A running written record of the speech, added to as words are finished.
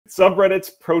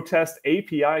Subreddits protest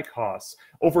API costs.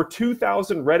 Over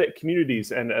 2,000 Reddit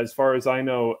communities, and as far as I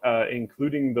know,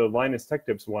 including the Linus Tech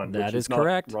Tips one, That which is is not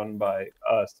correct. run by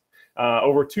us.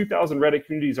 Over 2,000 Reddit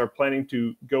communities are planning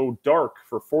to go dark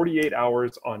for 48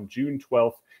 hours on June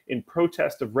 12th in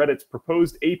protest of Reddit's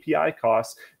proposed API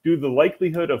costs due to the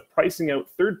likelihood of pricing out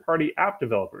third-party app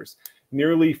developers.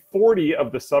 Nearly 40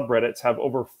 of the subreddits have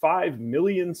over 5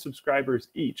 million subscribers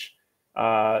each.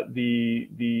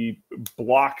 The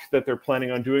block that they're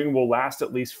planning on doing will last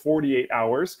at least 48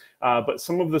 hours, but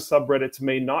some of the subreddits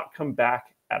may not come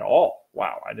back at all.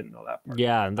 Wow, I didn't know that part.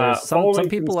 Yeah, there's some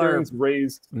people are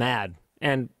raised, mad,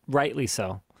 and rightly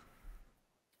so.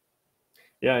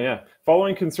 Yeah.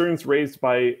 Following concerns raised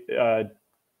by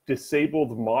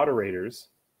disabled moderators,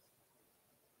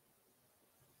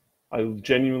 I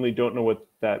genuinely don't know what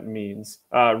that means.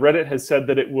 Reddit has said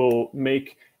that it will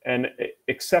make an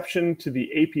exception to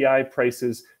the API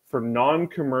prices for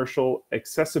non-commercial,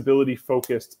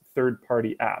 accessibility-focused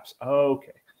third-party apps.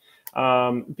 Okay.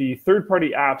 The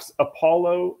third-party apps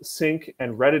Apollo, Sync,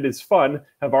 and Reddit is Fun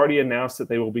have already announced that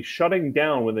they will be shutting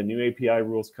down when the new API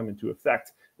rules come into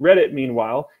effect. Reddit,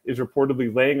 meanwhile, is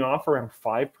reportedly laying off around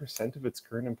 5% of its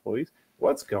current employees.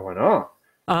 What's going on?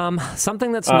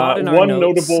 Something that's not in our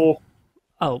notes. Notable.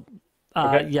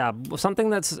 Okay. Yeah, something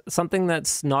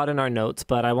that's not in our notes,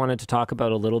 but I wanted to talk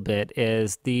about a little bit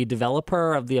is the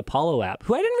developer of the Apollo app,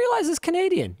 who I didn't realize is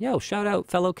Canadian. Yo, shout out,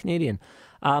 fellow Canadian.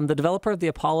 The developer of the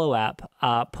Apollo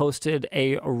app posted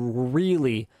a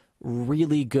really,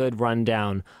 really good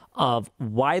rundown of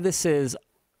why this is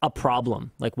a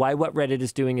problem, like why what Reddit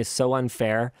is doing is so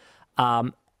unfair.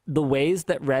 The ways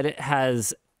that Reddit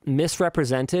has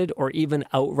misrepresented or even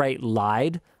outright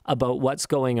lied about what's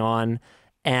going on,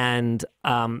 and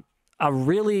a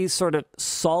really sort of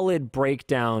solid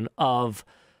breakdown of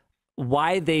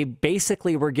why they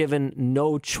basically were given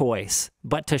no choice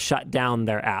but to shut down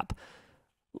their app.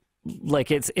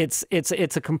 Like it's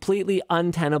a completely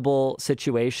untenable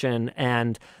situation,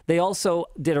 and they also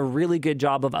did a really good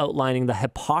job of outlining the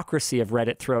hypocrisy of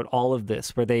Reddit throughout all of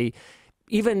this, where they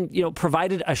even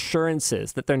provided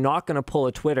assurances that they're not going to pull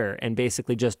a Twitter and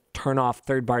basically just turn off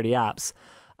third-party apps,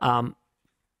 and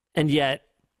yet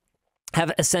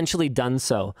have essentially done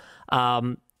so.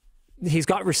 He's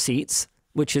got receipts,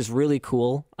 which is really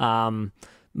cool.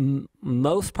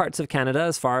 Most parts of Canada,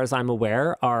 as far as I'm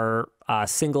aware, are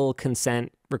single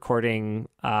consent recording.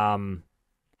 When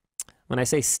I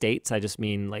say states, I just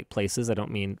mean like places. I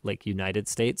don't mean like United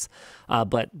States,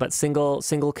 but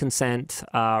single consent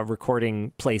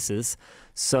recording places.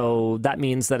 So that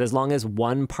means that as long as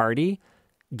one party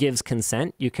gives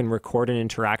consent, you can record an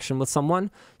interaction with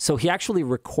someone. So he actually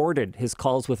recorded his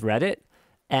calls with Reddit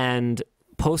and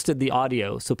posted the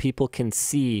audio so people can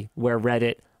see where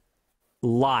Reddit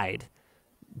lied.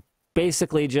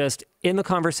 Basically just in the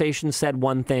conversation said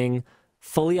one thing,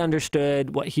 fully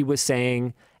understood what he was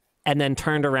saying, and then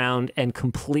turned around and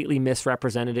completely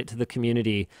misrepresented it to the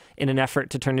community in an effort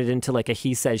to turn it into like a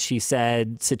he said, she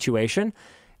said situation.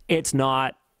 It's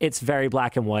not. It's very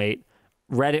black and white.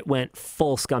 Reddit went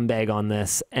full scumbag on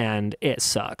this, and it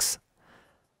sucks.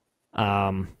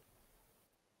 Yeah,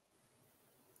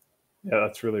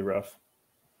 that's really rough.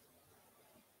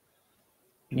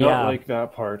 Not like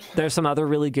that part. There's some other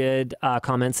really good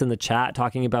comments in the chat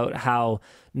talking about how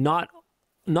not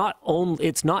only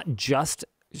it's not just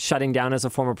shutting down as a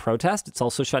form of protest, it's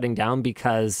also shutting down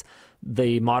because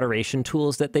the moderation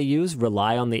tools that they use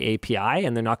rely on the API,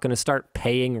 and they're not going to start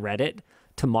paying Reddit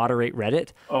to moderate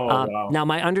Reddit. Wow. Now,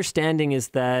 my understanding is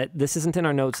that this isn't in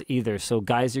our notes either. So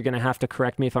guys, you're going to have to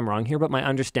correct me if I'm wrong here, but my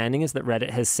understanding is that Reddit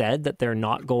has said that they're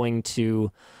not going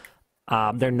to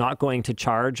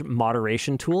charge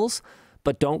moderation tools,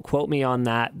 but don't quote me on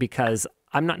that because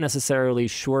I'm not necessarily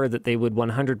sure that they would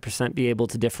 100% be able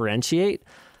to differentiate.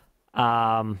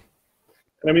 I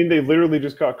mean, they literally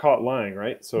just got caught lying,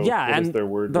 right? So yeah, what and does their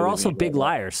word they're really also mean big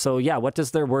liars. So yeah, what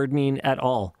does their word mean at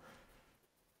all?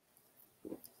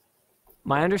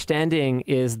 My understanding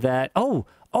is that,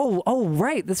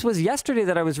 right. This was yesterday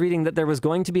that I was reading that there was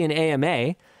going to be an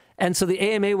AMA. And so the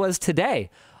AMA was today.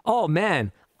 Oh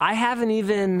man, I haven't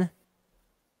even,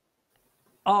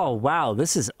 oh wow,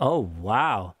 this is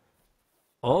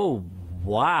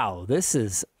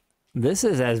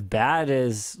as bad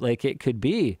as like it could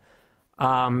be.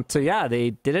 So yeah, they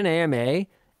did an AMA,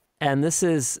 and this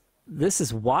is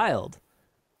wild.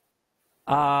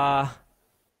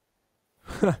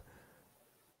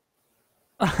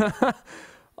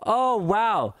 Oh,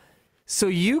 wow. So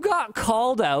you got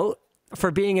called out for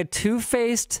being a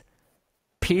two-faced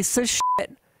piece of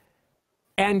shit,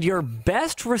 and your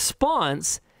best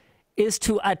response is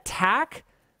to attack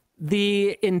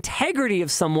the integrity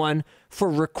of someone for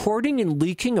recording and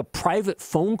leaking a private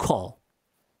phone call.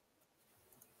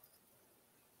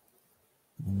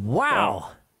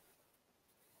 Wow.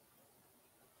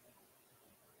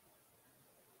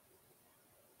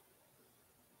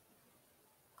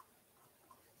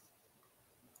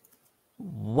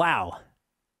 Wow.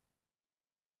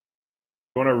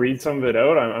 You want to read some of it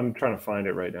out? I'm trying to find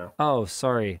it right now. Oh,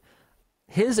 sorry.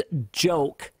 His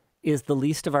joke is the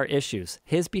least of our issues.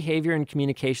 His behavior and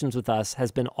communications with us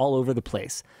has been all over the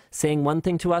place, saying one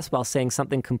thing to us while saying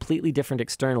something completely different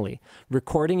externally,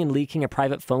 recording and leaking a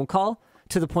private phone call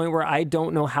to the point where I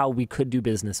don't know how we could do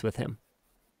business with him.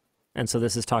 And so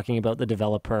this is talking about the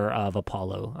developer of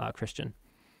Apollo, Christian.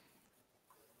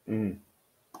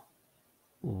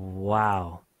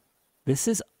 Wow. This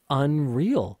is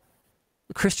unreal.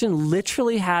 Christian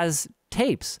literally has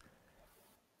tapes.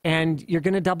 And you're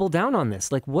going to double down on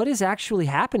this. Like, what is actually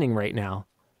happening right now?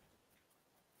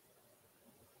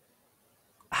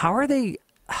 How are they...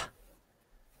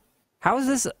 How is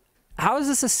this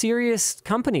a serious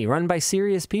company run by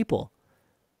serious people?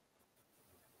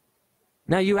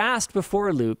 Now, you asked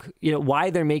before, Luke, why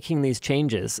they're making these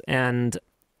changes. And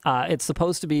it's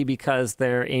supposed to be because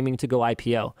they're aiming to go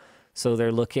IPO. So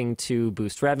they're looking to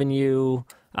boost revenue,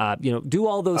 do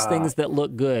all those things that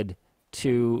look good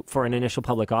for an initial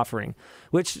public offering,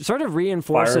 which sort of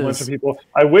reinforces... Fire a bunch of people.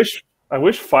 I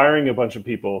wish firing a bunch of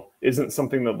people isn't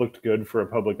something that looked good for a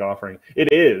public offering.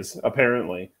 It is,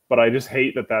 apparently, but I just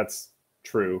hate that that's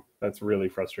true. That's really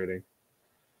frustrating.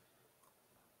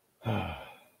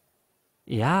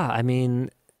 Yeah, I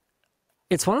mean,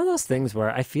 it's one of those things where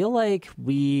I feel like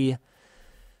we've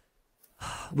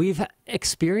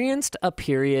experienced a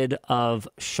period of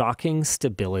shocking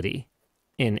stability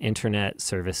in internet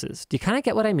services. Do you kind of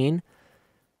get what I mean?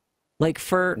 Like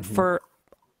for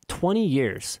 20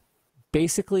 years,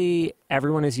 basically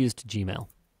everyone has used Gmail.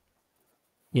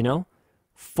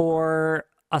 For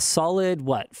a solid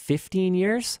 15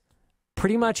 years,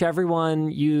 pretty much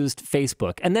everyone used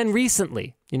Facebook. And then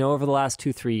recently, over the last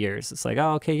 2-3 years, it's like,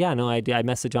 oh, okay, yeah, no, I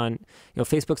message on,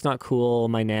 Facebook's not cool.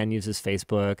 My nan uses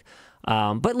Facebook.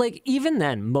 But like even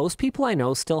then, most people I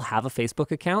know still have a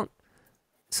Facebook account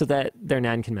so that their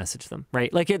nan can message them,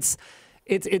 right? Like it's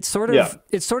sort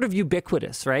of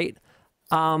ubiquitous, right?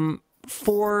 I'm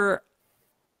trying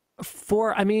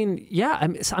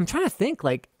to think,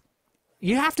 like,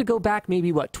 you have to go back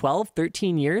maybe 12,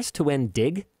 13 years to when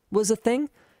Dig was a thing,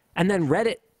 and then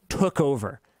Reddit took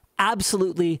over,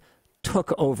 absolutely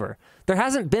took over. There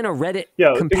hasn't been a Reddit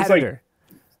competitor.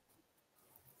 Like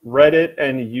Reddit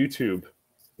and YouTube,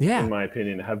 in my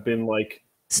opinion, have been like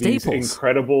staples. These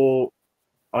incredible,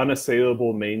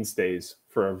 unassailable mainstays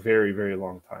for a very, very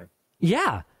long time.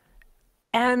 Yeah.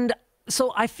 And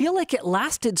so I feel like it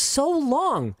lasted so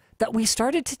long that we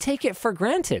started to take it for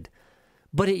granted.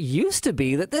 But it used to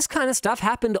be that this kind of stuff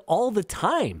happened all the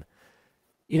time.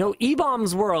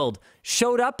 E-Bombs World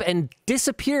showed up and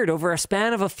disappeared over a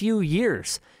span of a few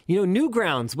years.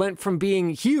 Newgrounds went from being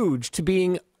huge to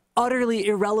being utterly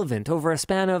irrelevant over a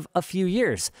span of a few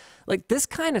years. Like, this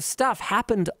kind of stuff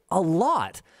happened a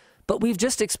lot. But we've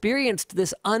just experienced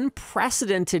this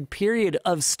unprecedented period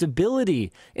of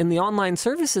stability in the online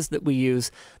services that we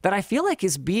use that I feel like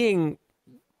is being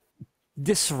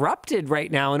disrupted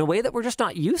right now in a way that we're just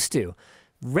not used to.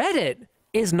 Reddit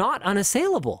is not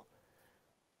unassailable.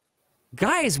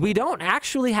 Guys, we don't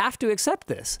actually have to accept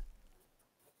this.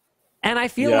 And I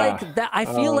feel like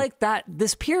that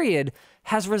this period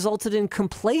has resulted in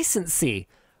complacency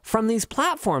from these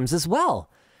platforms as well,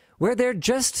 where they're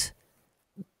just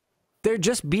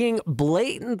being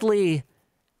blatantly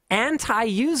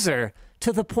anti-user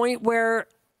to the point where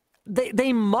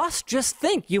they must just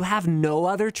think you have no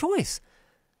other choice.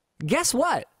 Guess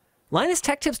what?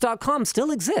 LinusTechTips.com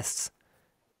still exists.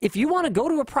 If you want to go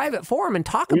to a private forum and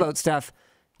talk about stuff,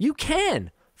 you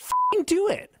can. F***ing do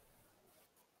it.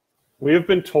 We have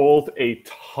been told a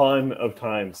ton of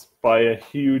times by a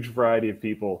huge variety of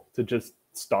people to just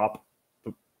stop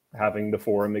having the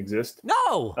forum exist.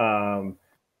 No!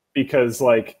 Because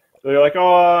they're like,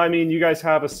 oh, I mean, you guys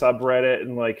have a subreddit,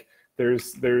 and like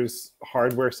there's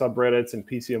hardware subreddits and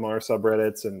PCMR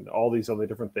subreddits and all these other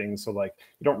different things. So like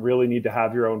you don't really need to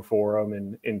have your own forum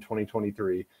in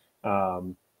 2023.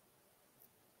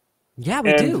 Yeah,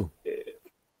 we do.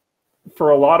 For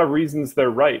a lot of reasons, they're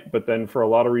right, but then for a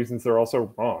lot of reasons, they're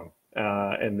also wrong.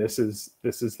 And this is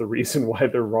the reason why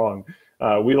they're wrong.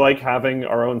 We like having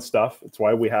our own stuff. It's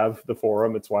why we have the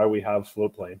forum. It's why we have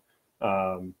Floatplane,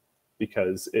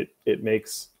 because it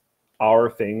makes our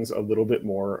things a little bit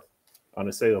more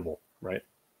unassailable, right?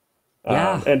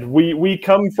 Yeah. And we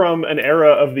come from an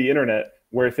era of the internet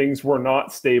where things were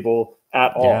not stable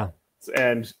at all.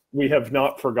 And we have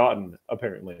not forgotten,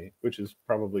 apparently, which is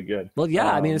probably good. Well,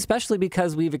 yeah, I mean, especially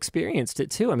because we've experienced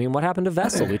it too. I mean, what happened to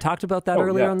Vessel? We talked about that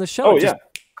earlier on the show. It just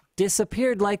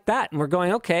disappeared like that. And we're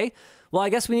going, okay, well, I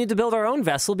guess we need to build our own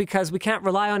vessel because we can't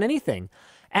rely on anything.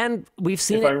 And we've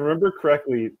seen If I remember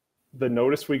correctly, the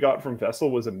notice we got from Vessel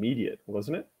was immediate,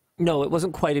 wasn't it? No, it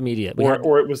wasn't quite immediate.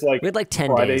 Or it was like, we had like 10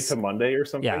 Friday days to Monday or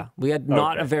something. Yeah, we had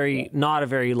not a very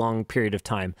long period of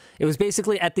time. It was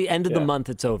basically at the end of the month,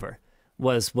 it's over.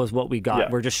 Was what we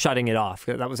got. We're just shutting it off.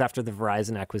 That was after the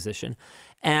Verizon acquisition.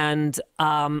 And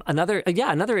another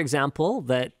example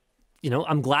that,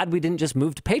 I'm glad we didn't just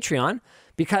move to Patreon,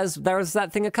 because there was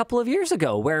that thing a couple of years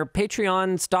ago where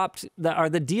Patreon stopped,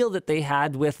 the deal that they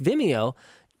had with Vimeo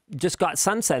just got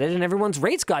sunsetted and everyone's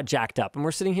rates got jacked up. And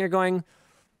we're sitting here going,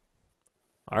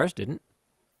 ours didn't.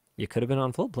 You could have been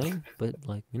on Floatplane, but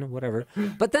whatever.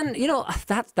 But then,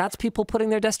 that's people putting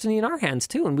their destiny in our hands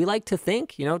too. And we like to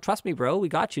think, trust me, bro, we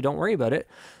got you. Don't worry about it.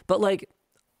 But like,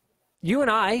 you and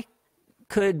I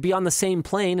could be on the same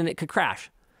plane and it could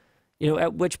crash.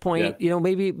 At which point,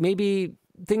 maybe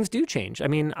things do change. I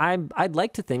mean, I'd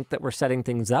like to think that we're setting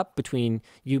things up between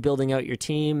you building out your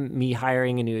team, me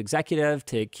hiring a new executive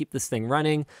to keep this thing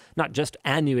running, not just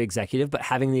a new executive, but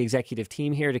having the executive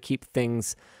team here to keep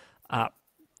things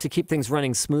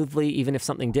running smoothly, even if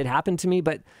something did happen to me.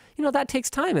 But, that takes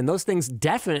time. And those things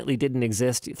definitely didn't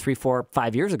exist 3, 4,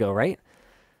 5 years ago, right?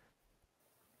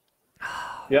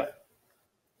 Yeah.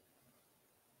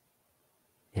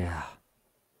 Yeah.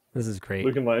 This is great.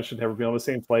 Luke and Lance should never be on the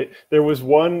same flight. There was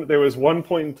one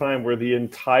point in time where the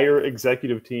entire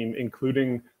executive team,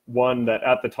 including one that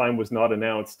at the time was not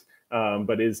announced,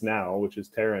 but is now, which is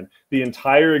Taryn, the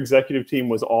entire executive team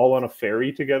was all on a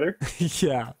ferry together.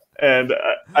 Yeah. And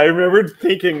I remember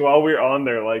thinking while we were on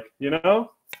there, like,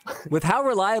 with how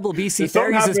reliable BC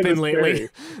Ferries has been lately.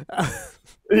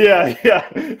 Yeah.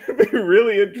 It'd be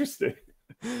really interesting.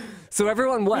 So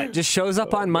everyone, just shows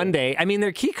up on Monday. I mean,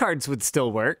 their key cards would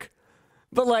still work,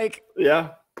 but like,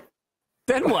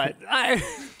 then what?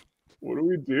 What do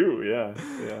we do?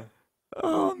 Yeah.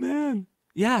 Oh man.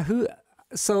 Yeah.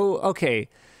 Okay.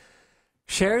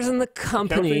 Shares in the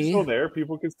company still there.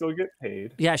 People can still get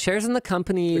paid. Yeah, shares in the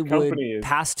company would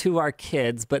pass to our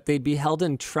kids, but they'd be held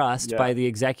in trust by the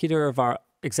executor of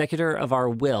our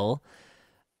will.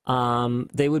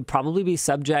 They would probably be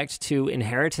subject to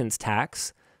inheritance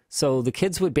tax. So the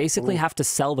kids would basically have to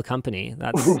sell the company.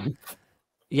 That's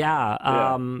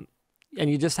and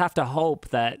you just have to hope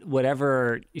that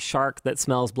whatever shark that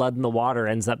smells blood in the water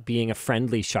ends up being a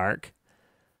friendly shark.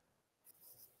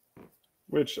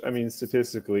 Which, I mean,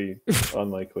 statistically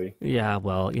unlikely. Yeah,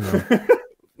 well,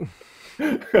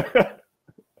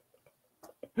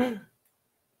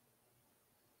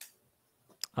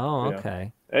 Oh,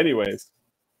 okay. Yeah. Anyways.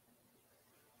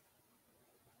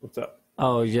 What's up?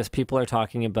 Oh, just people are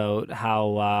talking about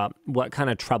how what kind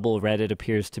of trouble Reddit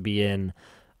appears to be in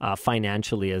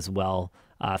financially as well.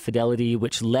 Fidelity,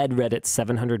 which led Reddit's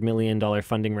 $700 million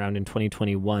funding round in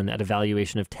 2021 at a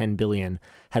valuation of $10 billion,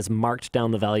 has marked down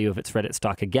the value of its Reddit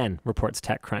stock again, reports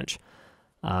TechCrunch.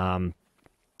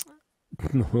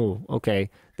 Okay.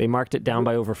 They marked it down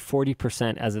by over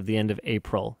 40% as of the end of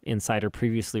April. Insider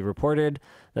previously reported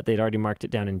that they'd already marked it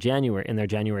down in their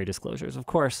January disclosures. Of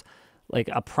course, like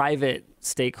a private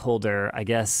stakeholder, I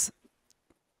guess...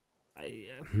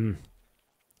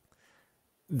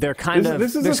 They're kind of,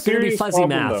 there's going to be fuzzy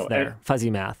math there. Fuzzy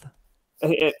math.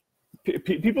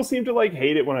 People seem to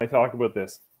hate it when I talk about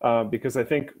this because I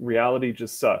think reality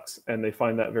just sucks and they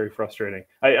find that very frustrating.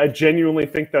 I genuinely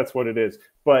think that's what it is.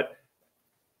 But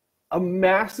a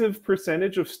massive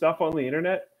percentage of stuff on the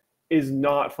internet is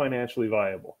not financially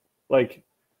viable. Like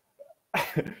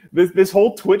this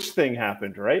whole Twitch thing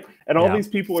happened, right? And all these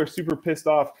people are super pissed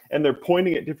off and they're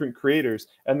pointing at different creators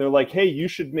and they're like, hey, you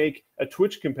should make a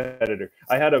Twitch competitor.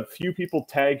 I had a few people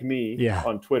tag me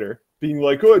on Twitter being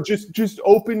like, oh, just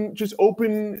open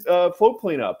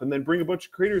Floatplane up and then bring a bunch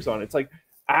of creators on. It's like,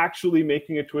 actually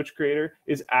making a Twitch creator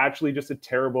is actually just a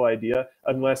terrible idea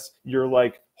unless your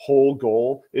whole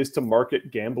goal is to market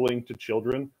gambling to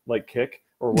children like Kick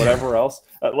or whatever else.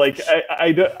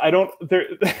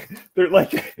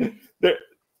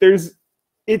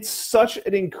 It's such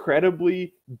an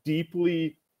incredibly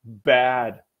deeply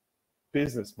bad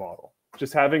business model.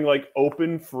 Just having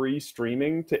open free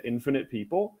streaming to infinite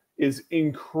people is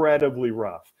incredibly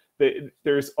rough.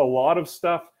 There's a lot of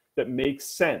stuff that makes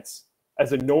sense.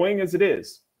 As annoying as it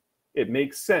is, it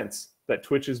makes sense that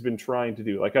Twitch has been trying to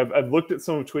do. I've looked at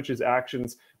some of Twitch's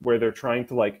actions where they're trying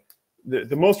to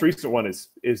the most recent one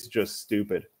is just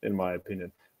stupid in my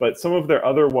opinion. But some of their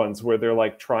other ones where they're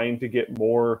like trying to get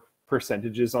more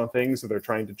percentages on things, or they're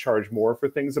trying to charge more for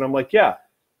things, and I'm like, yeah,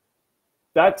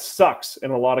 that sucks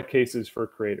in a lot of cases for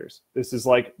creators. This is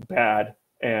like bad,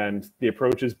 and the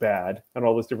approach is bad, and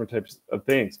all those different types of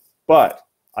things. But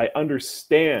I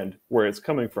understand where it's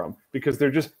coming from, because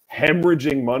they're just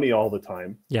hemorrhaging money all the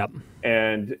time. Yep.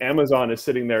 And Amazon is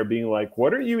sitting there being like,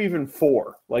 what are you even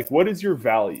for? Like, what is your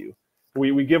value?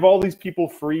 We give all these people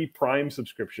free Prime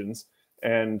subscriptions,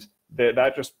 and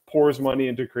that just pours money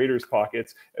into creators'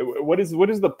 pockets. What is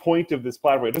the point of this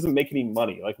platform? It doesn't make any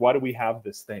money. Like, why do we have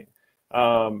this thing?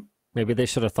 Maybe they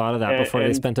should have thought of that before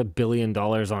they spent $1 billion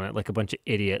on it, like a bunch of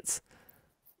idiots.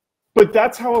 But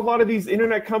that's how a lot of these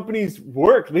internet companies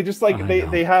work. They just like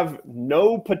they have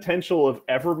no potential of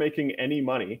ever making any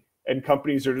money. And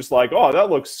companies are just like, oh, that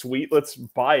looks sweet. Let's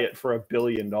buy it for $1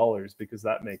 billion because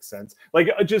that makes sense. Like,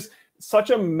 just such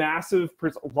a massive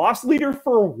loss leader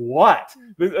for what?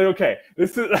 Okay,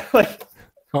 this is like.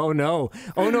 Oh no!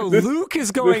 Oh no! Luke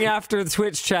is going after the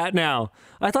Twitch chat now.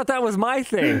 I thought that was my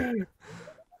thing.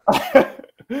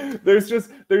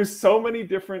 There's so many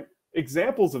different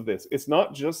examples of this. It's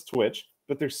not just Twitch,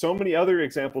 but there's so many other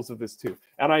examples of this too.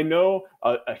 And I know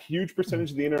a huge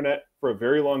percentage of the internet for a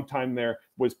very long time there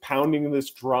was pounding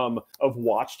this drum of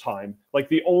watch time. Like,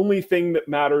 the only thing that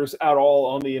matters at all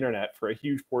on the internet for a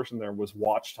huge portion there was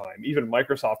watch time. Even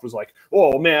Microsoft was like,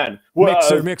 "Oh man,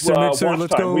 Mixer, let's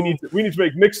go. We need to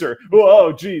make Mixer.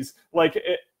 Oh geez." Like,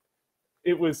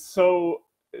 it was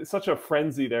such a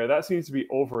frenzy there. That seems to be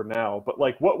over now. But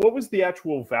like, what was the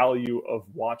actual value of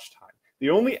watch time? The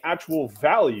only actual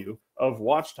value of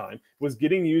watch time was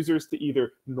getting users to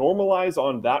either normalize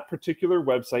on that particular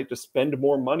website to spend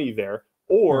more money there,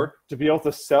 or to be able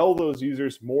to sell those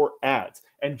users more ads.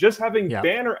 And just having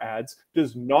banner ads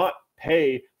does not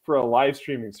pay for a live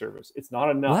streaming service. It's not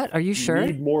enough. What? Are you sure? You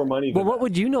need more money. Well, what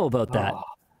would you know about that?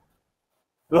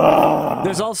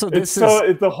 There's also it's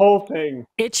the whole thing.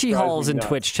 Itchy Halls in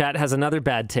Twitch chat has another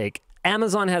bad take.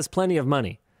 Amazon has plenty of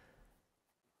money.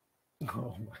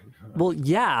 Oh my god. Well,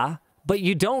 yeah, but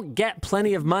you don't get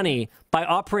plenty of money by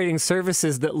operating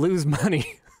services that lose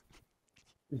money.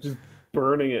 Just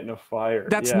burning it in a fire.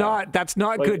 That's not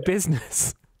like, good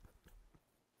business.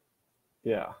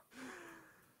 Yeah.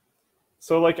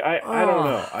 So like I don't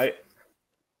know.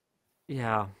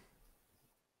 Yeah.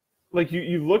 Like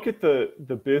you look at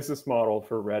the business model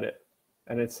for Reddit,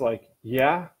 and it's like,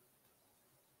 yeah,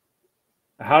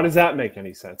 how does that make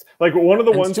any sense? Like, one of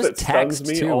the ones that stuns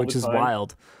me all the time, which is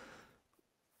wild.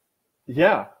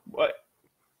 Yeah, but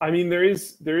I mean, there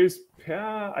is.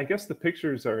 I guess the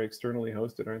pictures are externally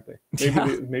hosted, aren't they?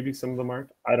 Maybe some of them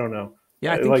aren't. I don't know.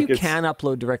 Yeah, I think like, you can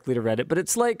upload directly to Reddit, but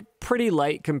it's like pretty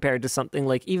light compared to something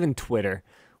like even Twitter,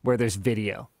 where there's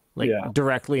video, like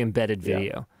directly embedded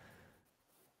video.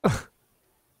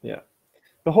 Yeah.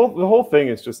 The whole thing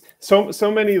is just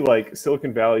so many like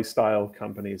Silicon Valley style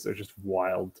companies are just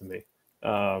wild to me.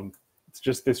 It's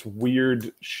just this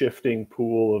weird shifting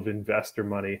pool of investor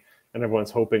money, and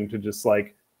everyone's hoping to just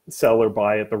like sell or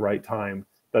buy at the right time.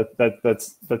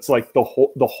 That's like the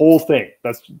whole thing.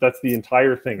 That's the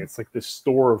entire thing. It's like this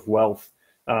store of wealth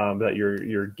that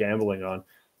you're gambling on.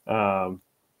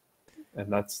 And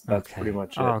that's pretty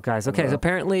much it. Oh, guys. Okay, so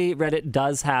apparently Reddit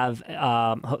does have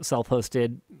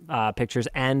self-hosted pictures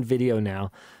and video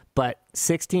now, but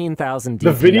 16,000 DPI.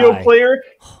 The video player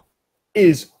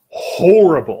is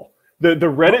horrible. The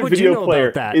Reddit video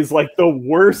player is like the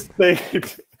worst thing.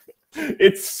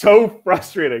 It's so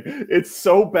frustrating. It's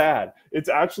so bad. It's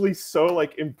actually so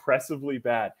like impressively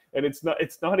bad. And it's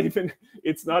not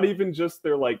even just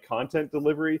their like content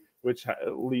delivery, which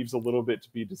leaves a little bit to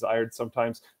be desired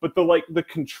sometimes, but the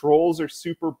controls are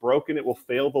super broken. It will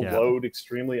fail the load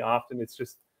extremely often. It's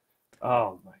just,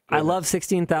 oh my god. I love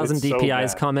 16,000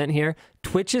 DPI's comment here.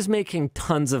 Twitch is making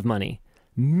tons of money.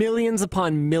 Millions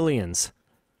upon millions.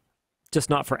 Just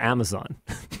not for Amazon.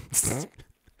 Streamers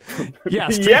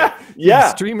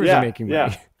are making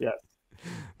money.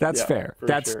 That's fair.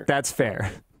 That's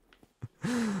fair.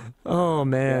 Oh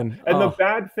man. And the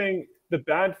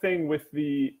bad thing with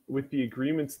the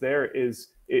agreements there is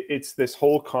it's this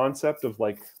whole concept of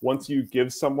like, once you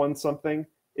give someone something,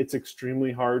 it's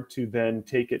extremely hard to then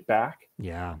take it back.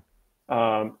 Yeah.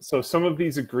 So some of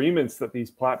these agreements that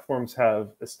these platforms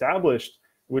have established,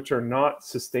 which are not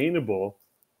sustainable,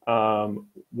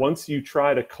 once you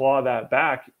try to claw that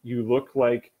back, you look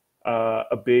like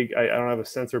a big, I don't have a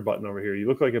censor button over here. You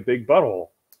look like a big butthole.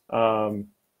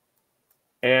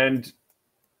 And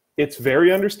it's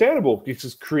very understandable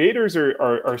because creators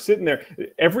are sitting there.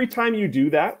 Every time you do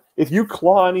that, if you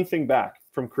claw anything back,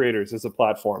 from creators as a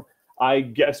platform,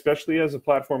 especially as a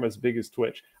platform as big as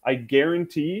Twitch, I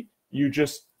guarantee you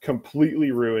just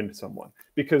completely ruined someone,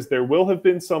 because there will have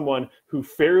been someone who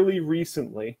fairly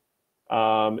recently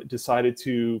decided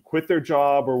to quit their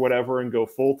job or whatever and go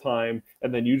full time,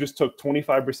 and then you just took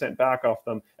 25% back off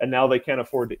them, and now they can't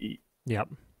afford to eat. Yep.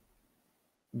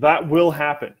 That will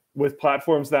happen with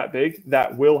platforms that big.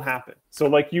 That will happen. So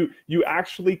like you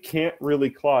actually can't really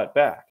claw it back.